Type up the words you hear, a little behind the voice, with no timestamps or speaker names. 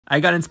I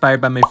got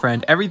inspired by my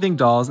friend Everything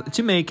Dolls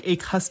to make a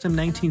custom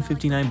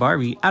 1959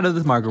 Barbie out of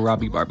this Margot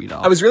Robbie Barbie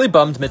doll. I was really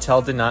bummed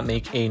Mattel did not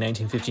make a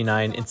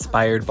 1959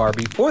 inspired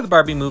Barbie for the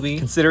Barbie movie,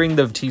 considering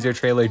the teaser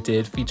trailer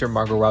did feature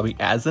Margot Robbie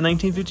as the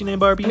 1959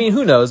 Barbie. I mean,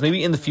 who knows,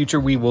 maybe in the future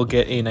we will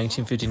get a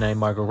 1959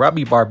 Margot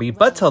Robbie Barbie,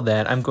 but till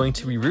then I'm going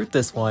to reroot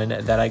this one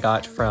that I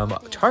got from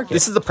Target.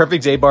 This is the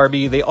perfect day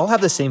Barbie. They all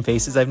have the same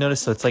faces I've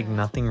noticed, so it's like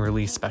nothing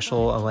really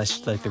special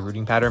unless like the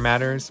rooting pattern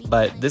matters,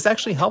 but this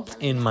actually helped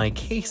in my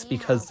case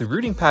because the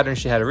rooting pattern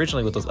she had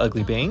originally with those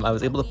ugly bangs, I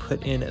was able to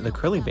put in the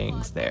curly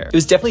bangs there. It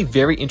was definitely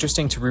very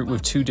interesting to root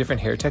with two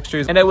different hair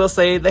textures, and I will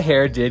say the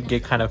hair did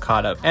get kind of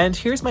caught up. And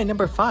here's my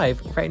number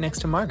 5 right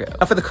next to Margot.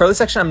 Now for the curly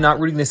section, I'm not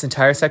rooting this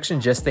entire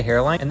section, just the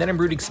hairline, and then I'm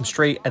rooting some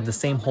straight at the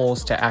same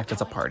holes to act as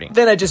a parting.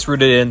 Then I just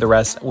rooted in the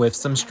rest with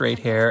some straight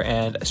hair,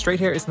 and straight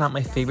hair is not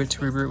my favorite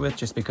to reroot with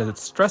just because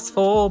it's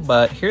stressful,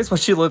 but here's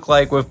what she looked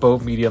like with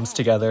both mediums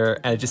together.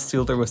 And I just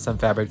sealed her with some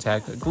fabric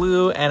tech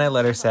glue, and I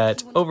let her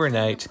set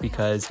overnight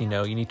because, you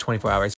know, you need 24 hours